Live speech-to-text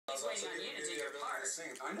He's waiting on you to do your part.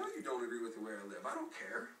 I know you don't agree with the way I live. I don't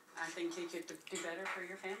care. I think you could do better for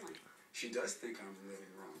your family. She does think I'm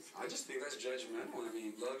living wrong. I just think that's judgmental. I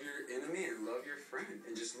mean, love your enemy and love your friend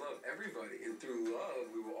and just love everybody. And through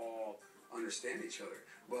love, we will all understand each other.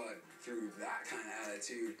 But through that kind of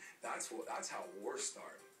attitude, that's how wars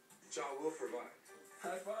start. Jah will provide.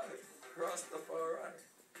 High five. Rastafarian.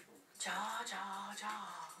 Jah, Jah,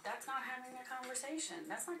 Jah. That's not having a conversation.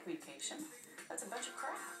 That's not communication. That's a bunch of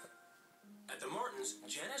crap. At the Martins,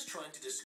 Jen is trying to discuss